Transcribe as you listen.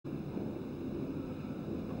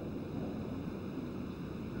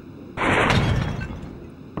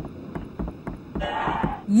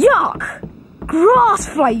Yuck! Grass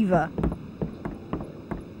flavour!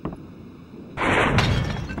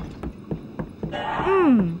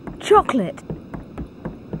 Chocolate.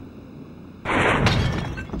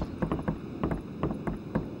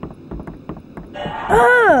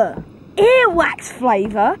 Earwax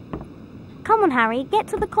flavour. Come on, Harry, get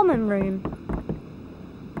to the common room.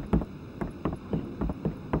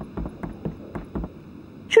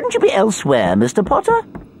 Shouldn't you be elsewhere, Mr. Potter?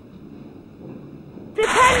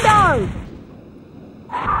 Nintendo!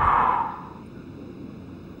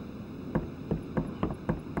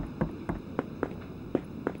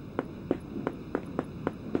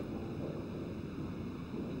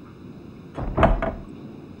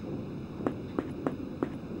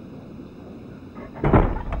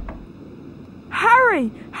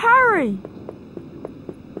 Harry!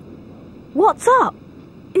 What's up?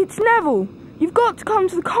 It's Neville. You've got to come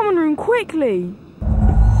to the common room quickly.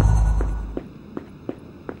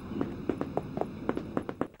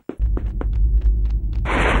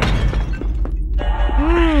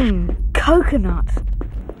 Coconut.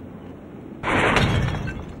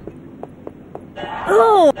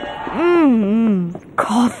 Oh!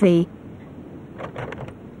 Coffee.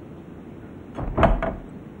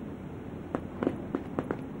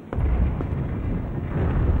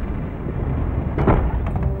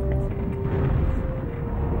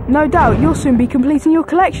 No doubt you'll soon be completing your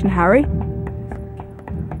collection, Harry.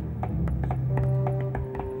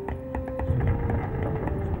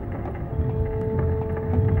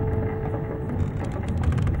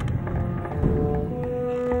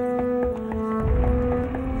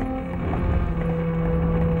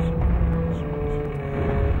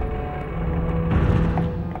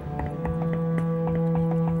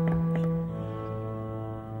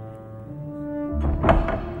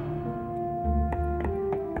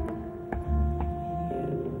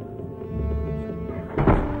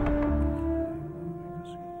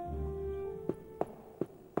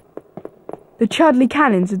 The Chudley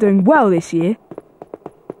Cannons are doing well this year.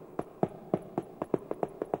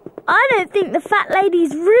 I don't think the fat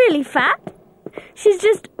lady's really fat. She's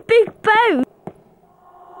just big boned.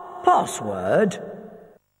 Password?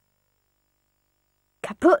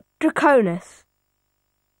 Caput Draconis.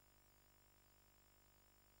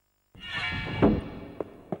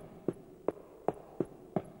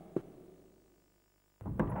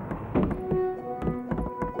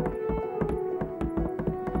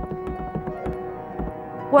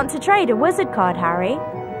 Want to trade a wizard card, Harry?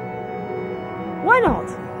 Why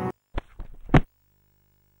not?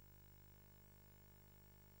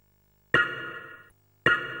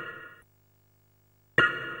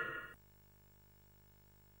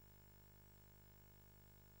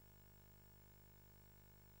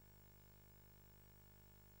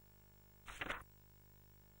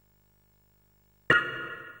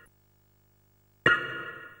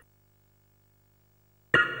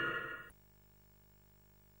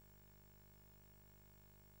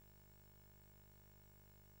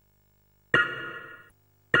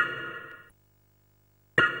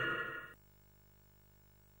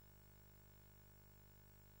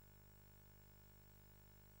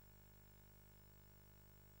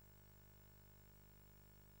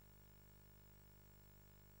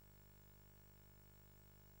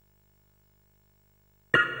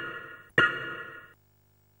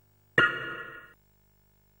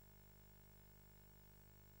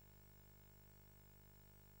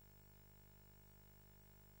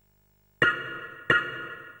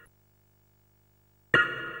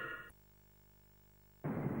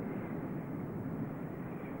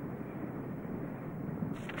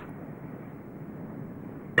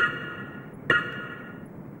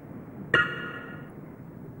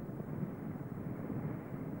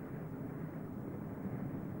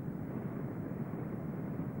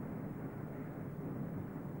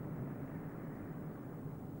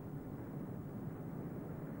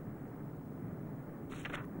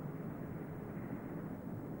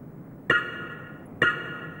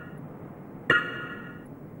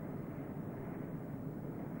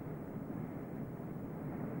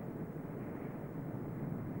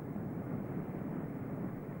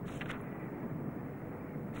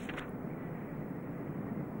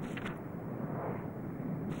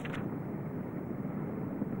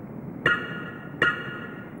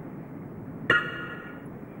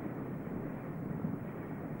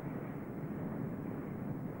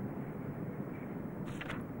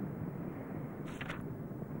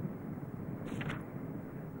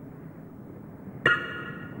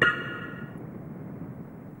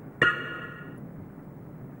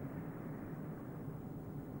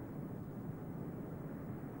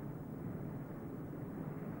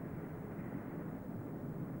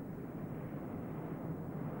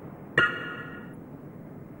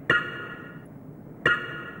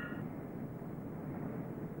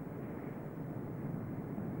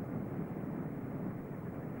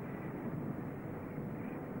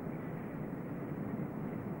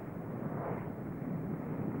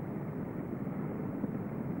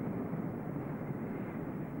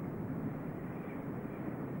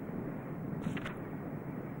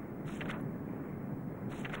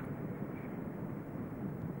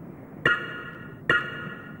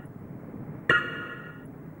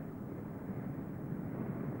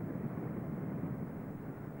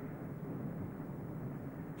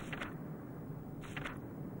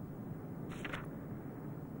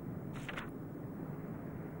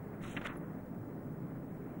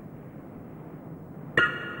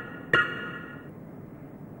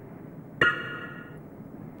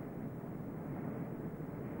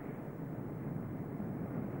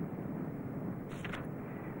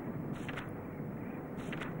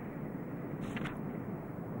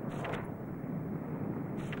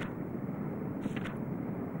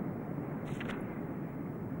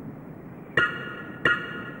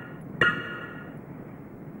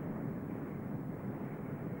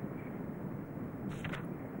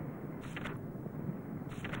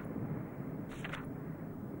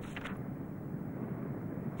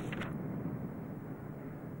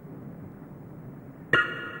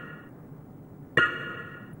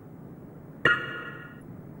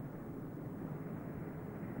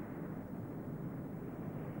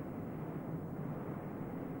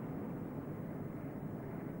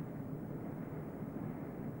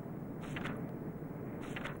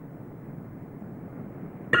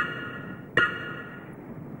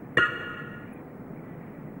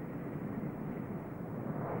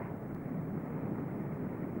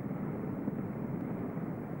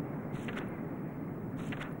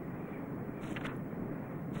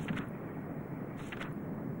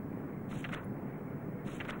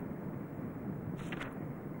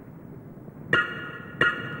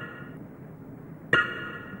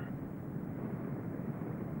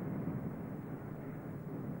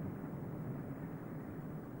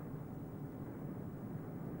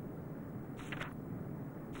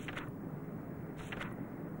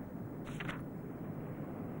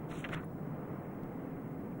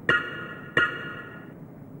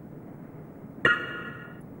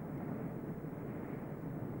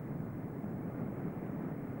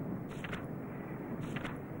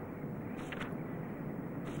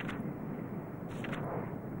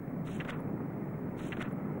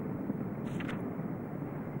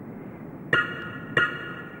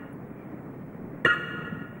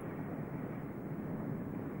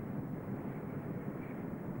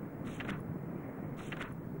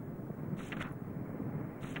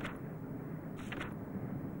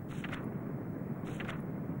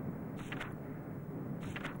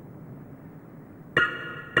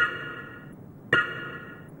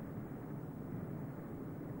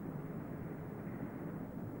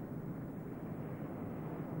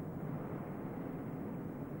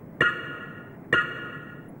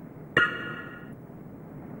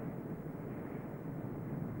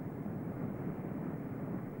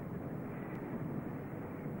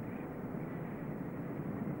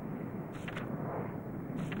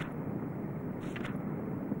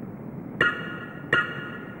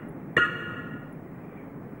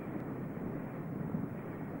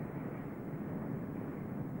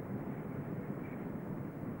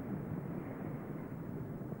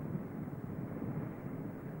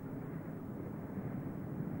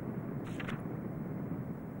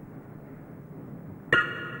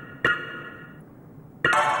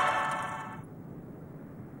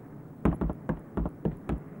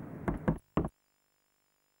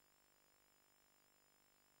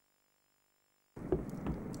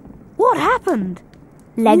 happened?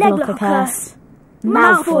 Leglocker curse.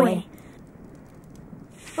 Malfoy.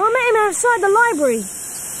 I met him outside the library.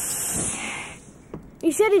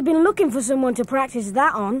 He said he'd been looking for someone to practice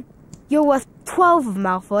that on. You're worth 12 of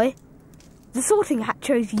Malfoy. The Sorting Hat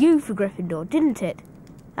chose you for Gryffindor, didn't it?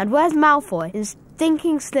 And where's Malfoy in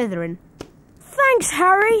stinking Slytherin? Thanks,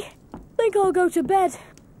 Harry. Think I'll go to bed.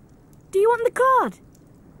 Do you want the card?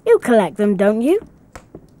 You collect them, don't you?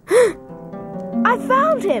 I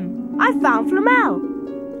found him! I found Flamel.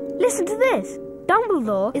 Listen to this.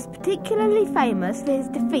 Dumbledore is particularly famous for his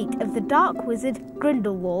defeat of the Dark Wizard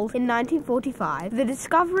Grindelwald in 1945, the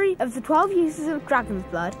discovery of the 12 uses of dragon's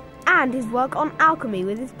blood, and his work on alchemy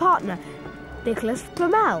with his partner, Nicholas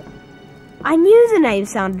Flamel. I knew the name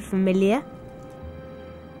sounded familiar.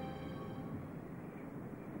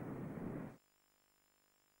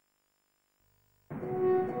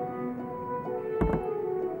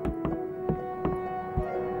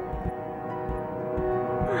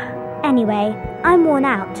 Anyway, I'm worn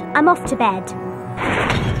out. I'm off to bed.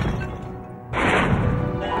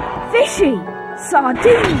 Fishy!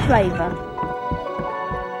 Sardine flavour.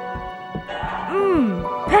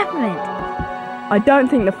 Peppermint. I don't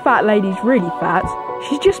think the fat lady's really fat.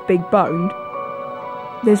 She's just big-boned.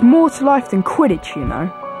 There's more to life than Quidditch, you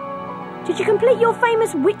know. Did you complete your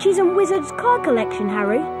famous Witches and Wizards card collection,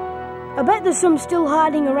 Harry? I bet there's some still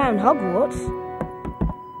hiding around Hogwarts.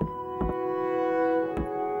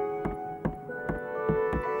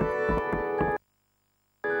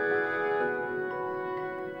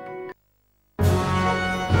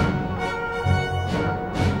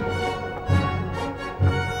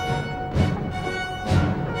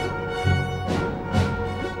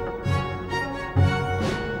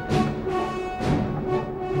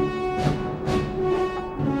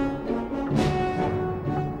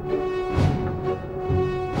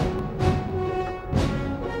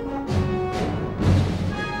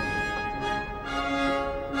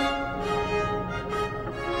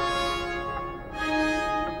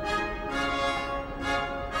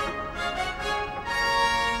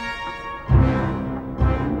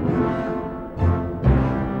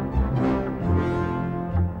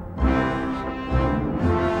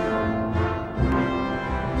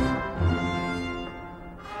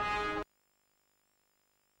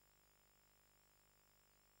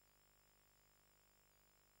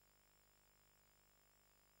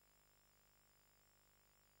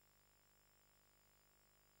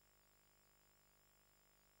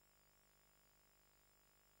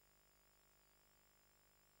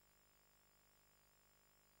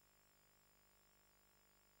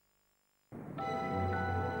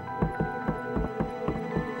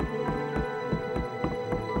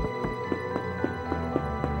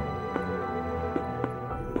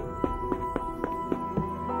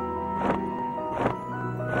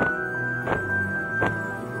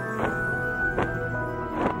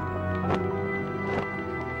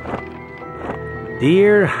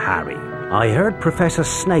 Dear Harry, I heard Professor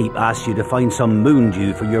Snape asked you to find some moon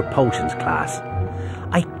dew for your potions class.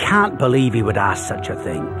 I can't believe he would ask such a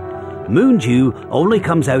thing. Moon dew only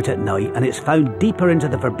comes out at night and it's found deeper into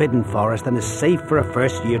the Forbidden Forest than is safe for a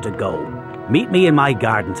first year to go. Meet me in my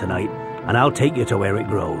garden tonight and I'll take you to where it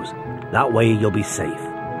grows. That way you'll be safe.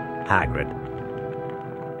 Hagrid.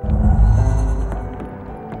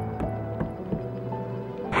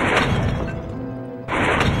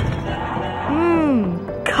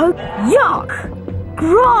 Yuck!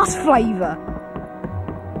 Grass flavour.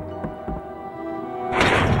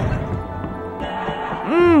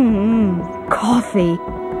 Coffee.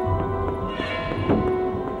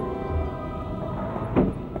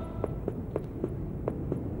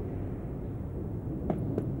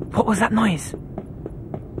 What was that noise?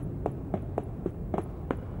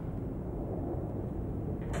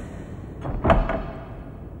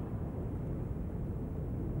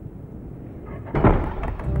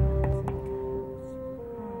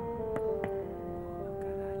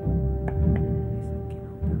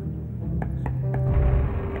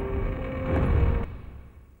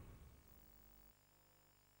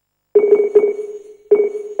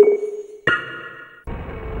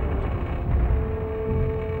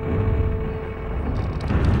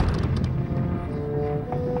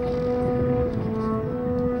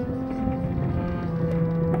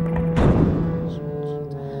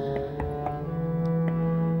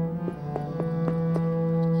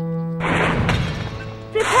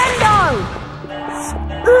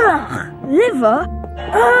 Liver?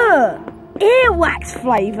 Earwax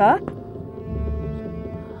flavour?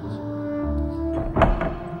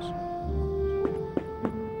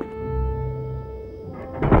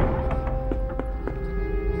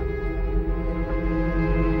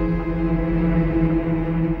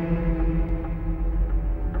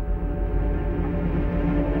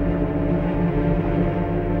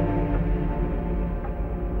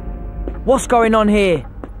 What's going on here?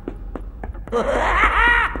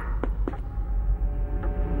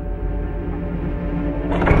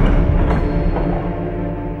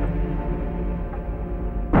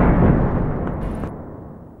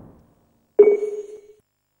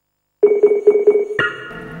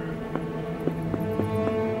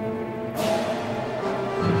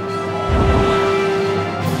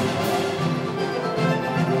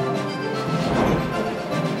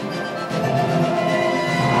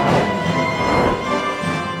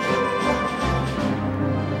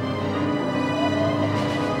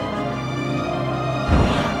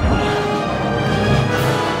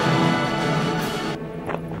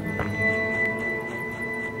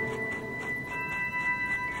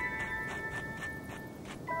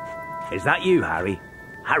 Is that you, Harry?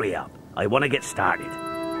 Hurry up. I want to get started.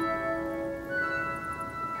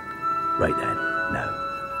 Right then.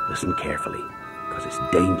 Now, listen carefully, because it's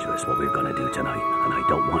dangerous what we're going to do tonight, and I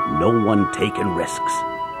don't want no one taking risks.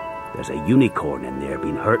 There's a unicorn in there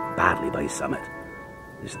being hurt badly by Summit.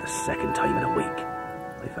 This is the second time in a week.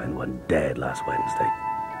 I found one dead last Wednesday.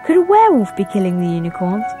 Could a werewolf be killing the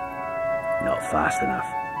unicorns? Not fast enough.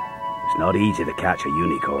 It's not easy to catch a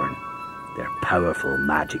unicorn. They're powerful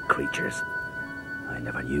magic creatures. I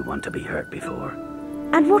never knew one to be hurt before.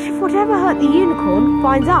 And what if whatever hurt the unicorn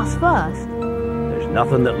finds us first? There's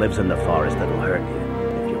nothing that lives in the forest that'll hurt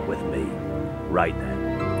you if you're with me. Right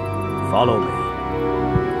then. Follow me.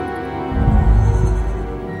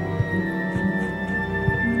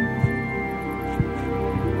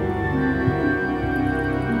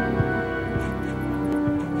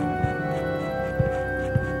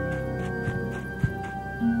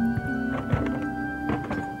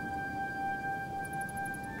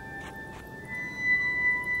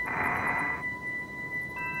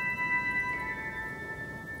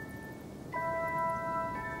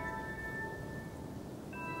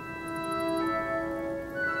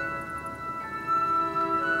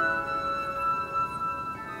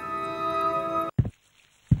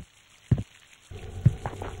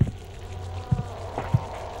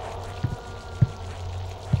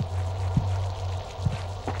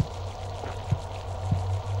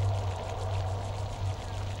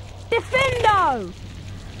 Defendo!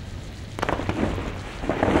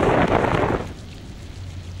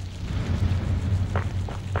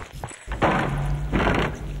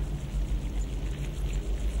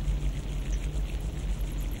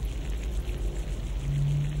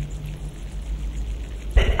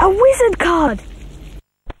 A wizard card!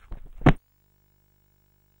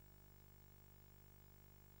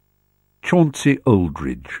 Chauncey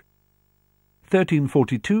Oldridge,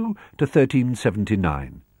 1342 to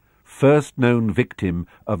 1379. First known victim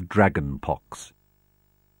of dragon pox.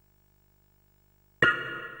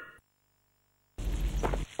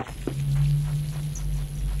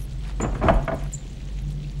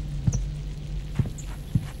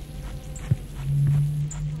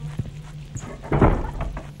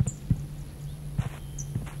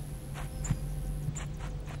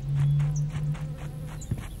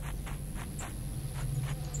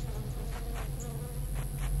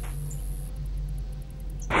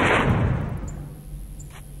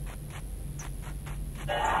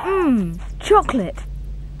 Chocolate.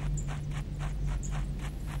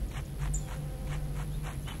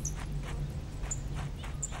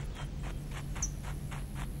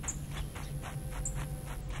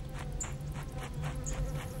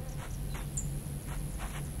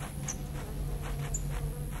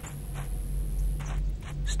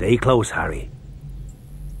 Stay close, Harry.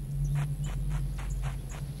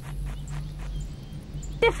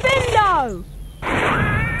 Defendo!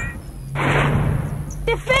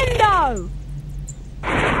 Defendo!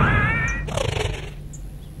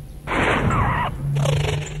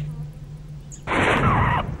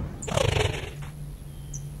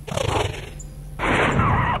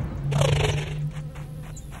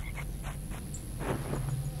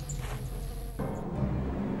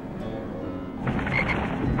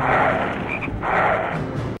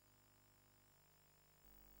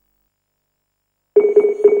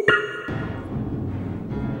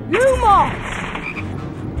 Lumos!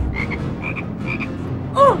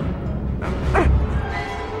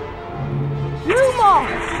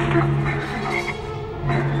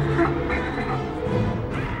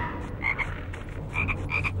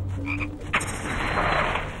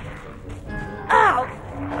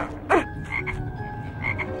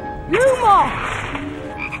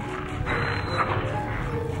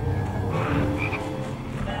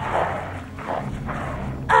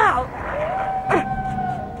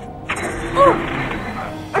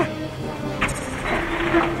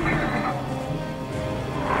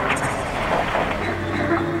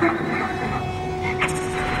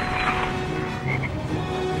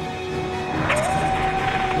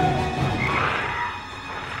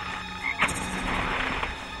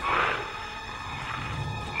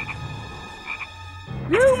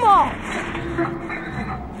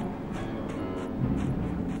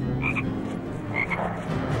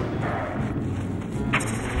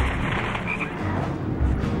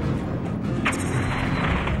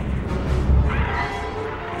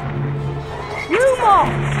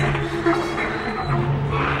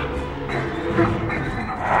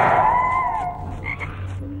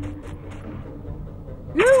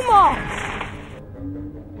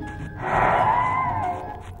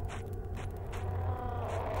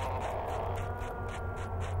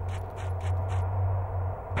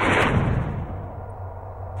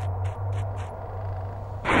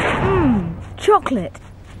 chocolate.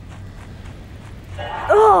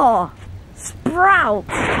 Oh, sprouts.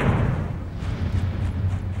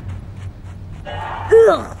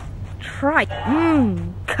 Ugh, tripe.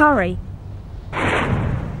 Curry.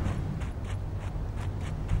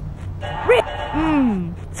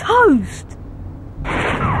 Toast.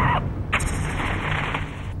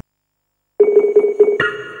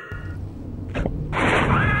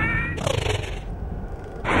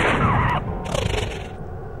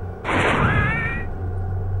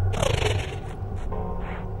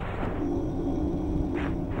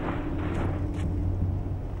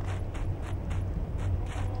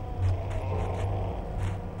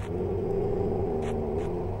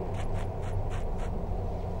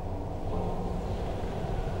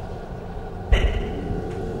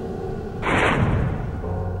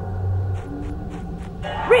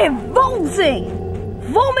 Revolting!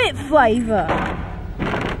 Vomit flavour!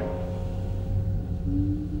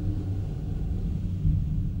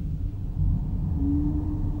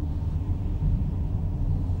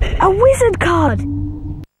 A wizard card!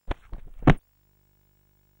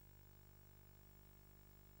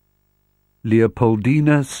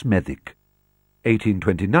 Leopoldina Smethwick,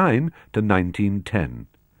 1829 to 1910.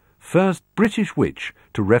 First British witch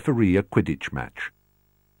to referee a Quidditch match.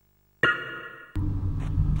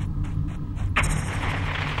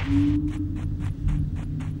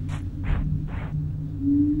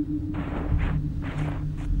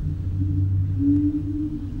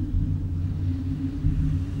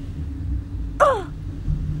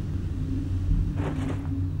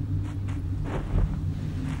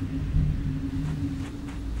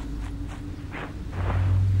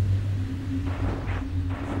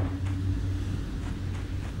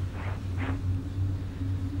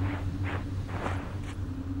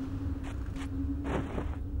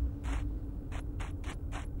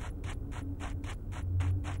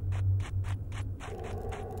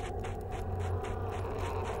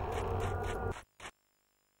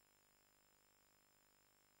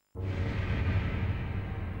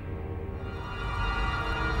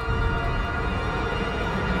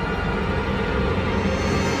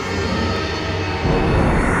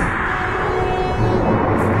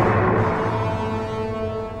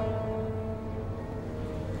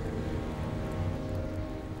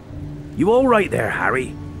 You all right there,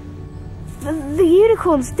 Harry? The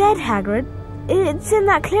unicorn's dead, Hagrid. It's in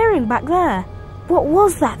that clearing back there. What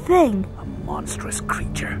was that thing? A monstrous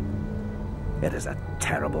creature. It is a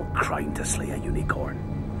terrible crime to slay a unicorn.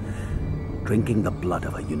 Drinking the blood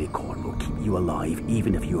of a unicorn will keep you alive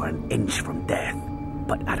even if you are an inch from death,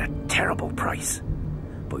 but at a terrible price.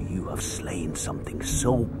 But you have slain something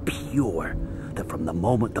so pure that from the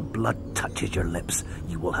moment the blood touches your lips,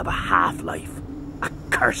 you will have a half-life. A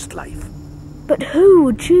cursed life. But who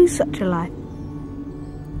would choose such a life?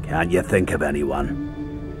 Can't you think of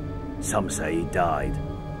anyone? Some say he died.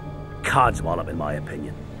 Codswallop, in my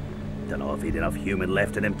opinion. Don't know if he'd enough human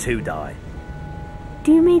left in him to die.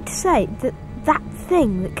 Do you mean to say that that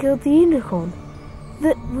thing that killed the unicorn,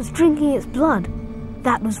 that was drinking its blood,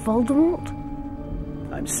 that was Voldemort?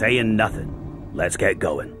 I'm saying nothing. Let's get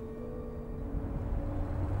going.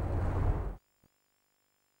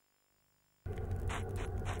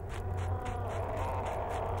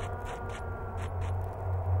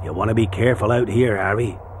 You want to be careful out here,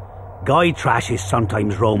 Harry. Guy trashes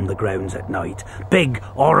sometimes roam the grounds at night. Big,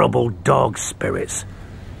 horrible dog spirits.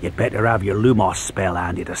 You'd better have your Lumos spell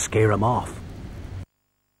handy to scare 'em off.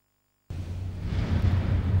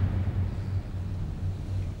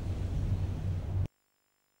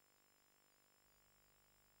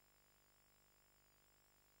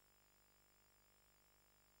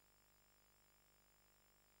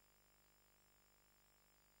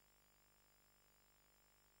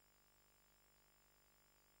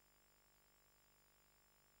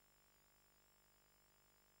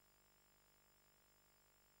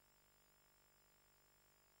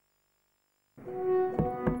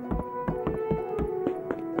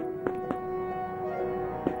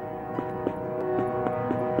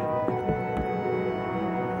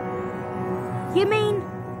 You mean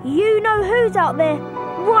you know who's out there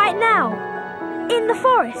right now? In the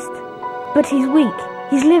forest? But he's weak.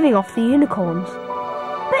 He's living off the unicorns.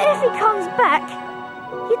 But if he comes back,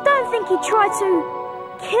 you don't think he'd try to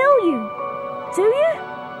kill you, do you?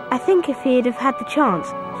 I think if he'd have had the chance,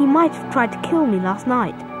 he might have tried to kill me last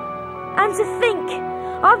night. And to think,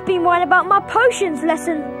 I've been writing about my potions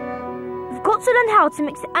lesson. We've got to learn how to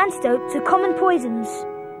mix the antidote to common poisons.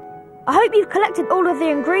 I hope you've collected all of the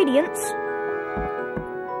ingredients.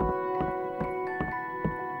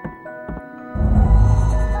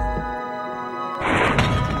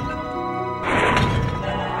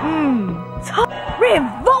 Top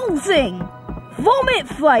Revolting! Vomit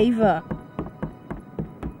flavour!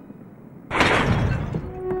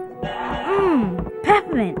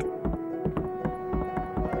 Peppermint.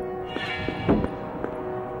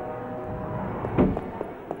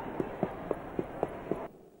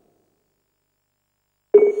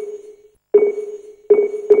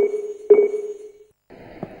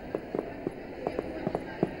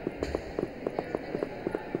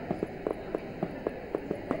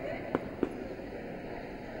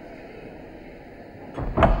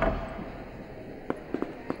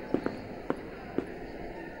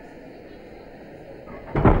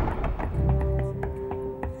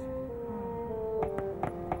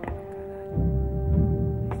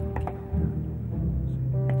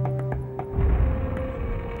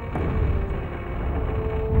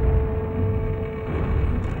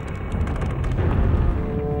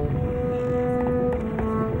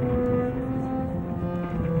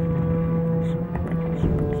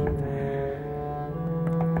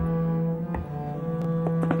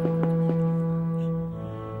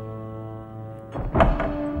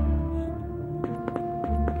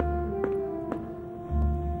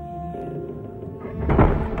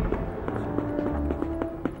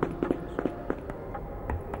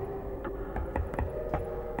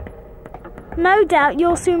 No doubt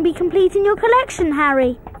you'll soon be completing your collection,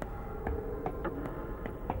 Harry.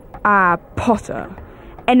 Potter,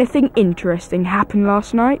 anything interesting happened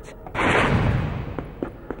last night?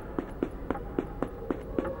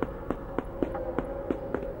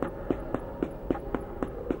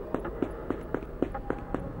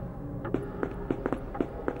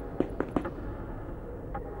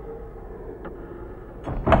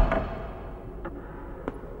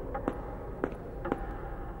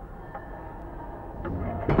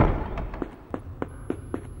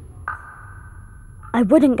 I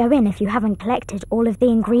wouldn't go in if you haven't collected all of the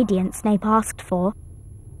ingredients Snape asked for.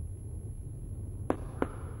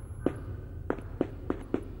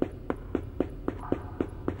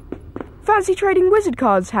 Fancy trading wizard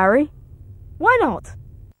cards, Harry? Why not?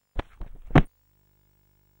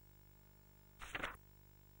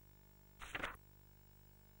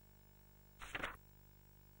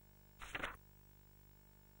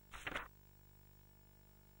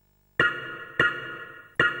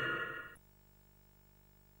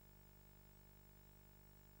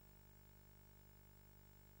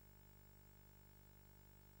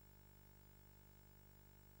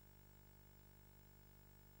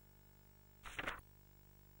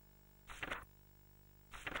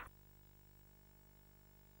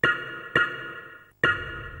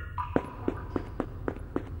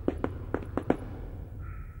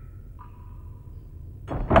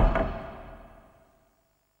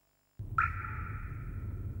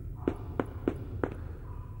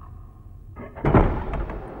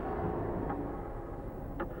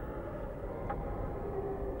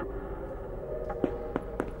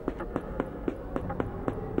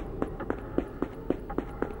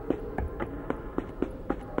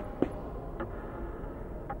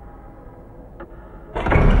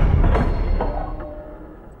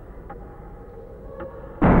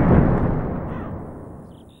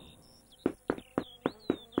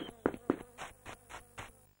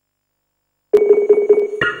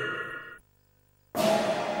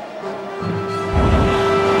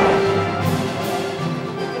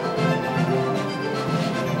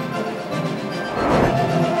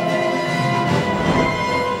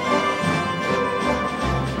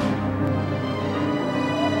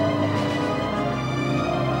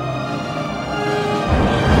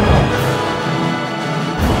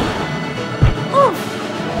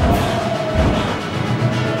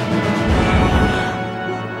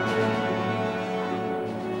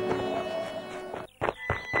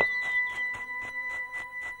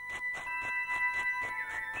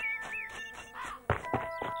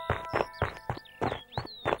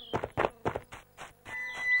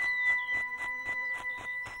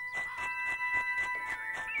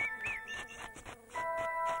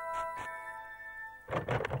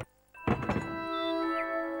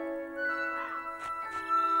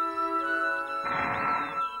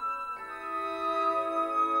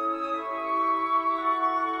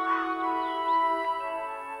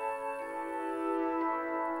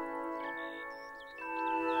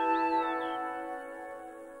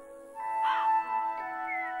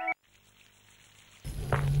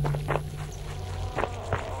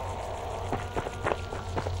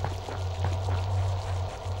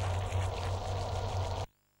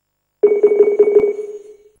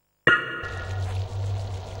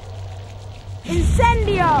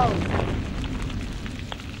 Incendio!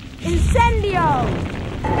 Incendio!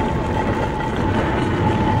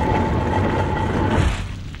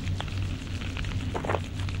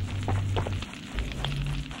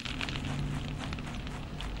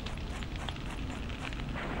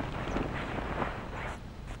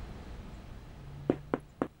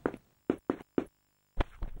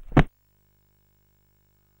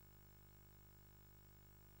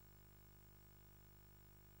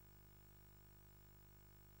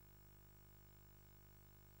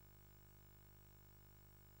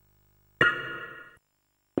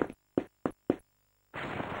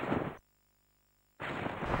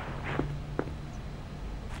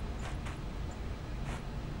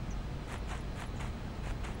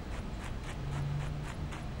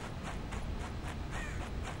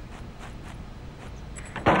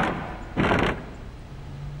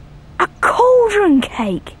 children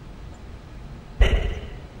cake.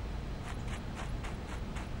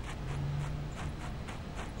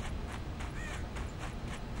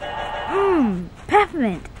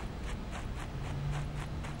 Peppermint.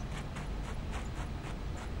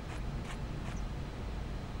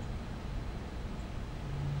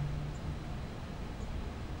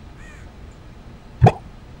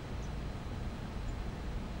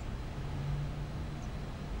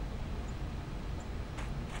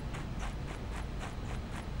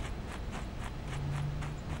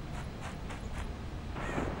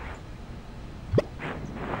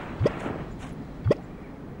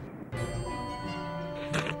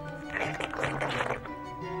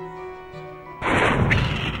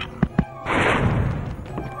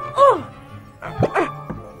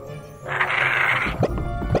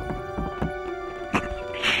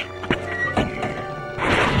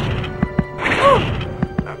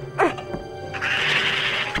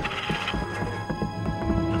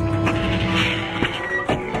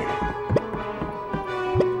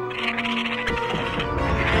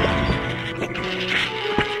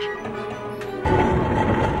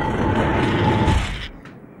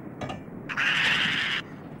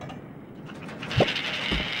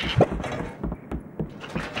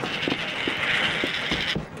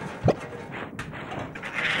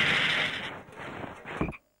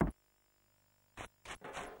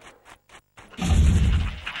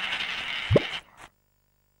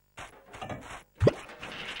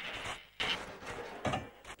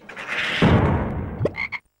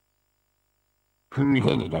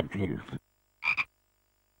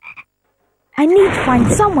 I need to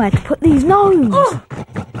find somewhere to put these gnomes.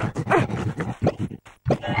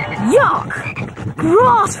 Yuck!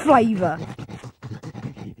 Grass flavour!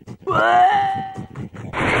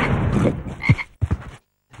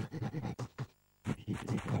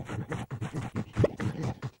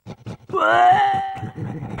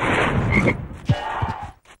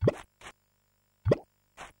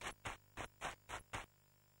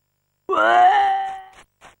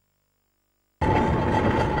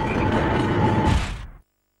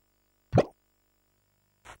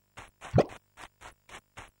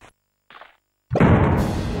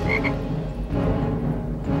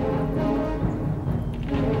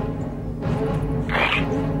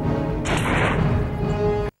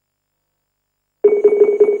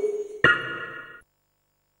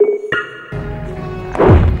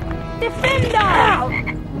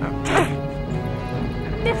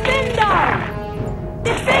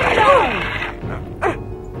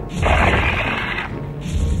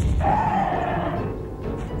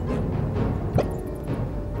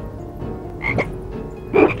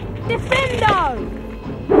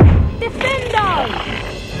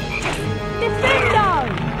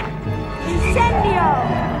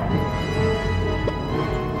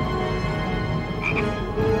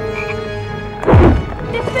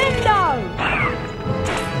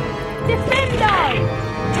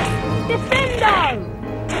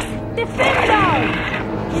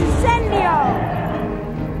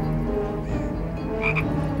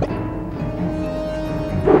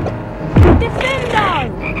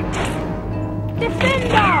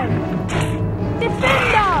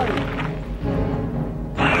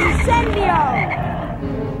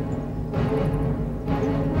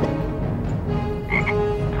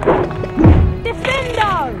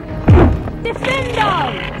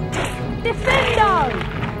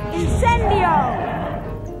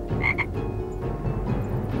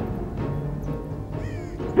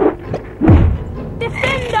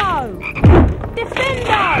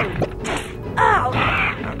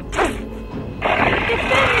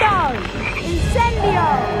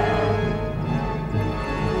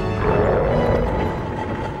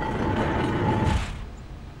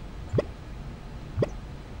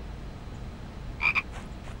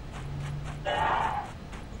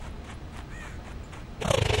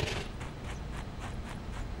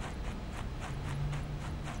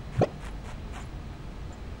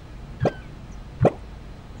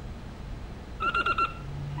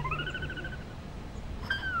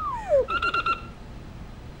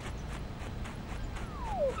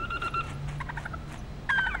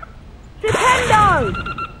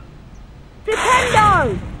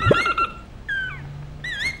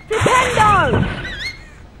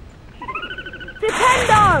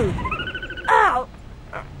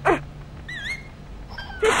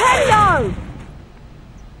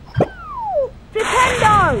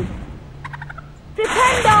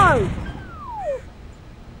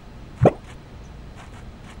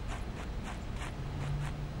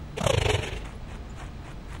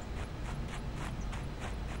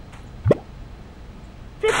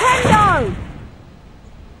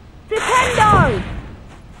 Flipendo!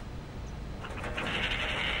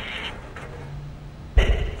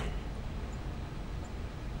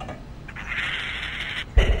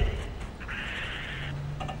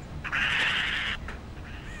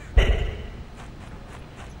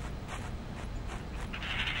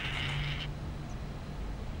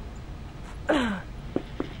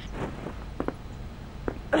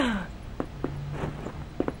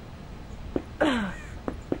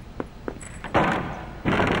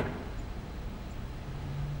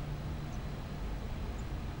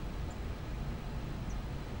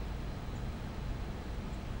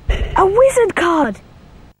 A wizard card!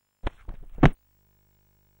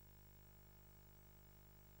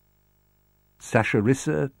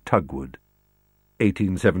 Saccharissa Tugwood,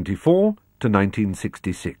 1874 to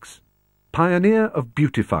 1966. Pioneer of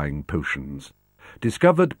beautifying potions.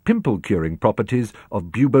 Discovered pimple-curing properties of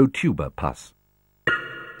bubotuber pus.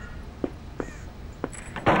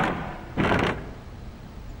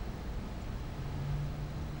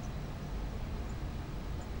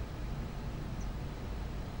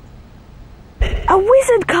 A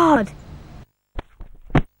wizard card!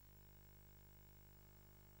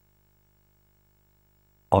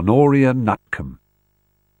 Honoria Nutcombe,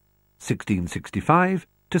 1665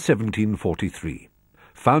 to 1743.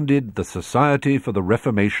 Founded the Society for the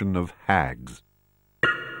Reformation of Hags.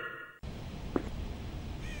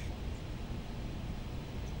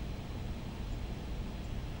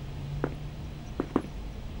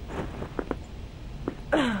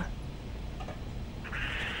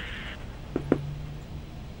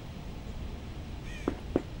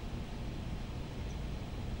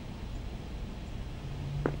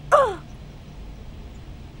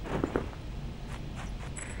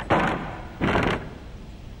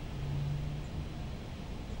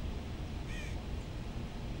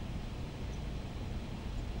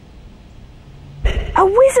 A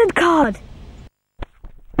wizard card!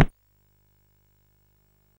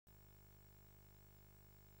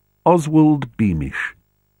 Oswald Beamish,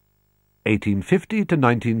 1850 to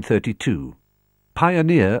 1932.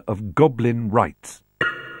 Pioneer of goblin rites.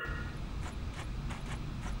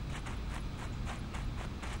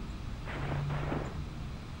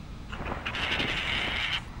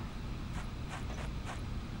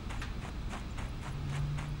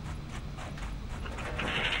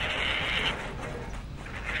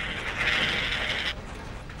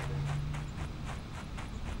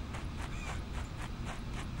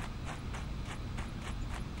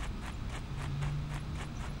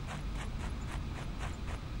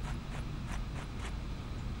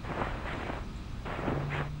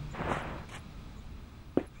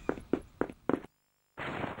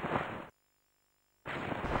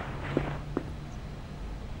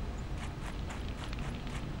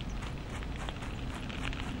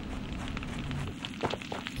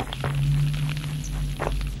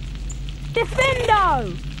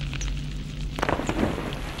 Defendo!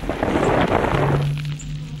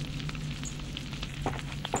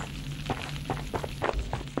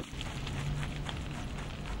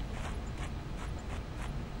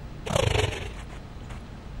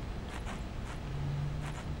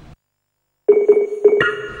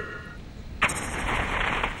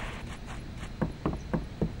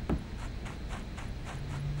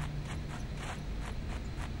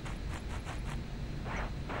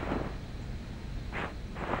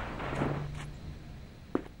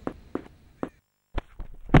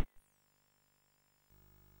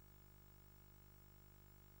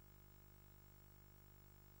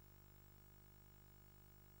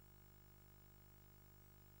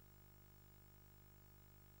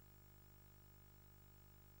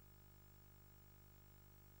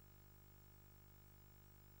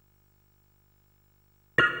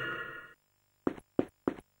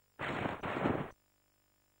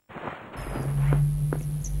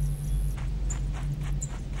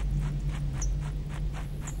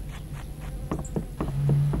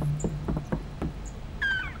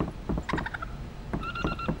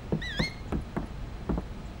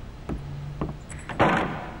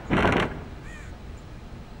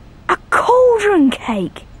 Cauldron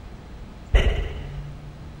cake!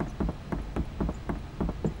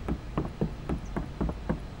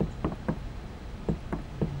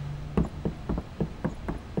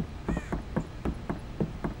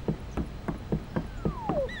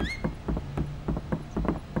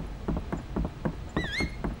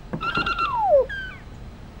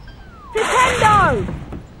 Nintendo!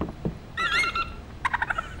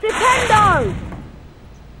 Nintendo!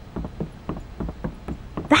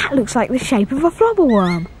 That looks like the shape of a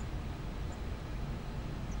flobberworm.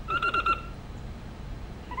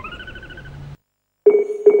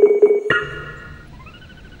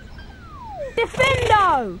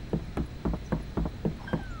 Defendo!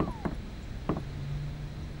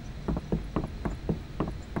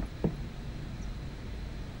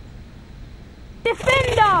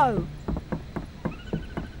 Defendo!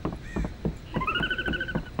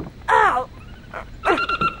 Ow!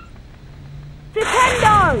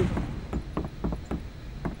 Defendo!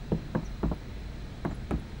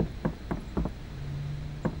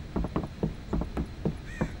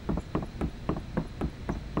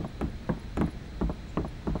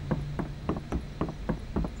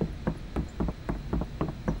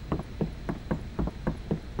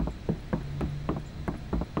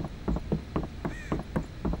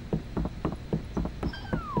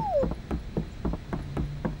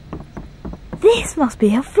 This must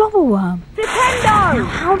be a flobberworm. Flipendo! Now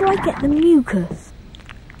how do I get the mucus?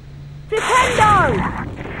 Flipendo!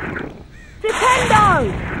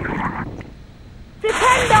 Flipendo!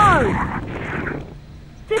 Flipendo!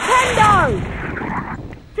 Flipendo!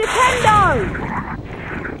 Flipendo!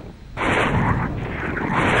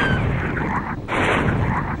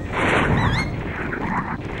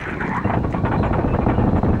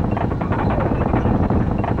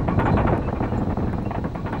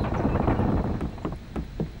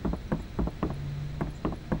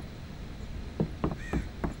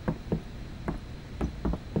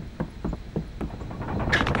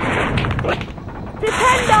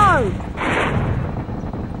 Flipendo!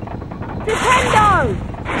 Flipendo!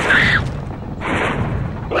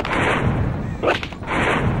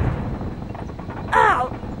 Ow!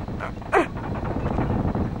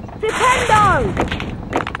 Flipendo!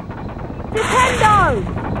 Flipendo!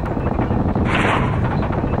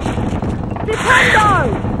 Flipendo!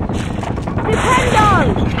 Flipendo! Flipendo!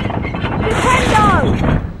 Flipendo!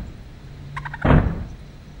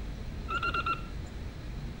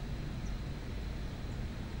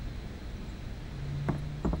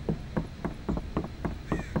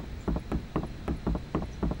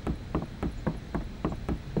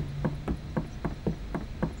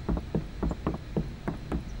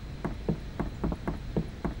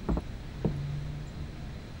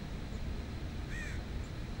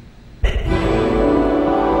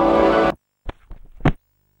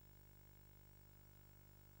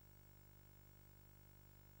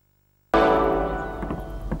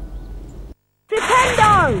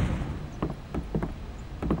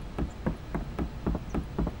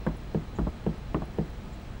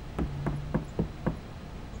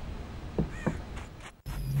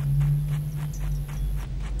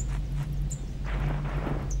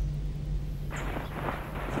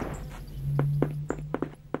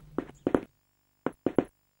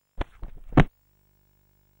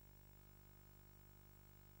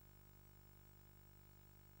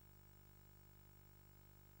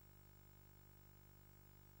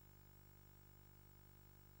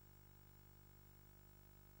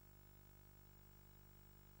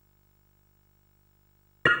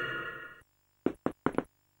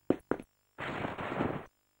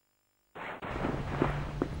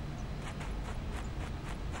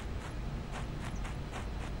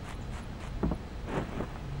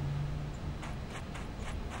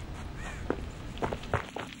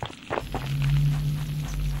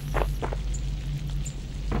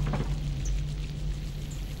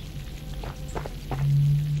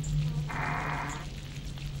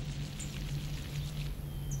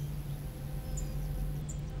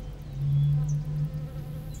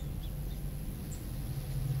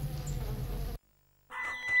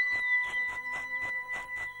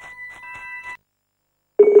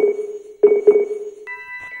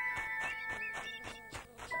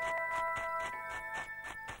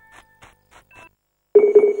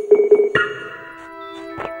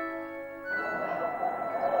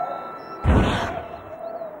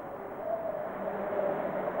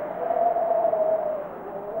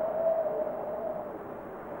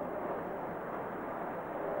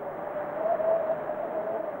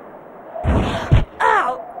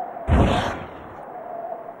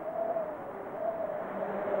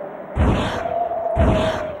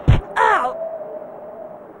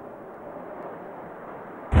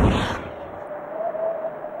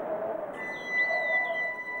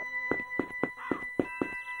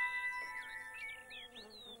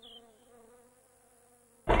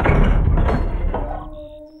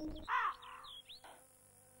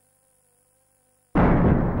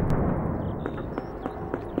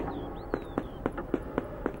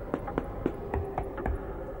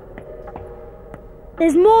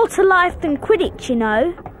 There's more to life than Quidditch, you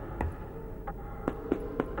know.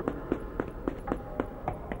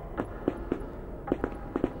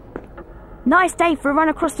 Nice day for a run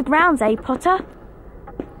across the grounds, eh, Potter?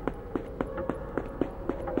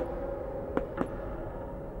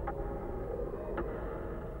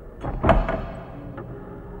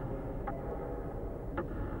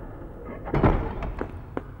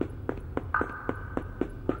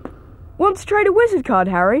 Want to trade a wizard card,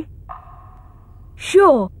 Harry?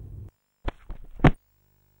 Sure.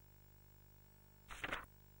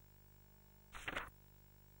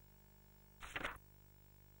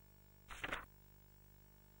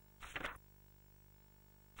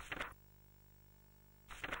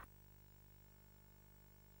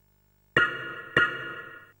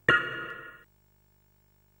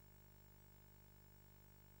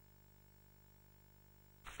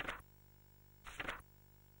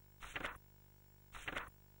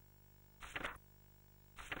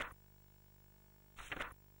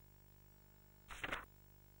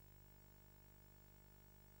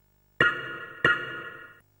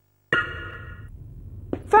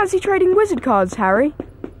 Fancy trading wizard cards, Harry?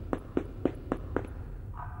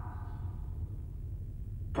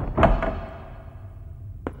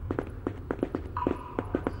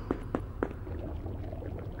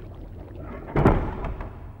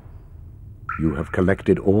 You have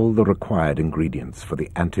collected all the required ingredients for the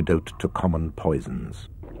antidote to common poisons.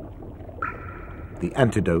 The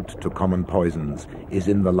antidote to common poisons is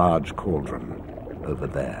in the large cauldron over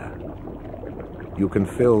there. You can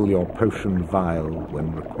fill your potion vial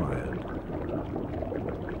when required.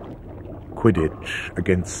 Quidditch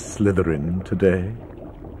against Slytherin today?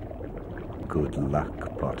 Good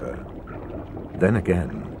luck, Potter. Then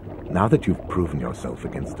again, now that you've proven yourself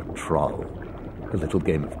against a troll, a little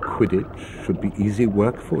game of Quidditch should be easy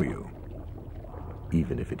work for you,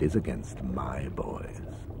 even if it is against my boys.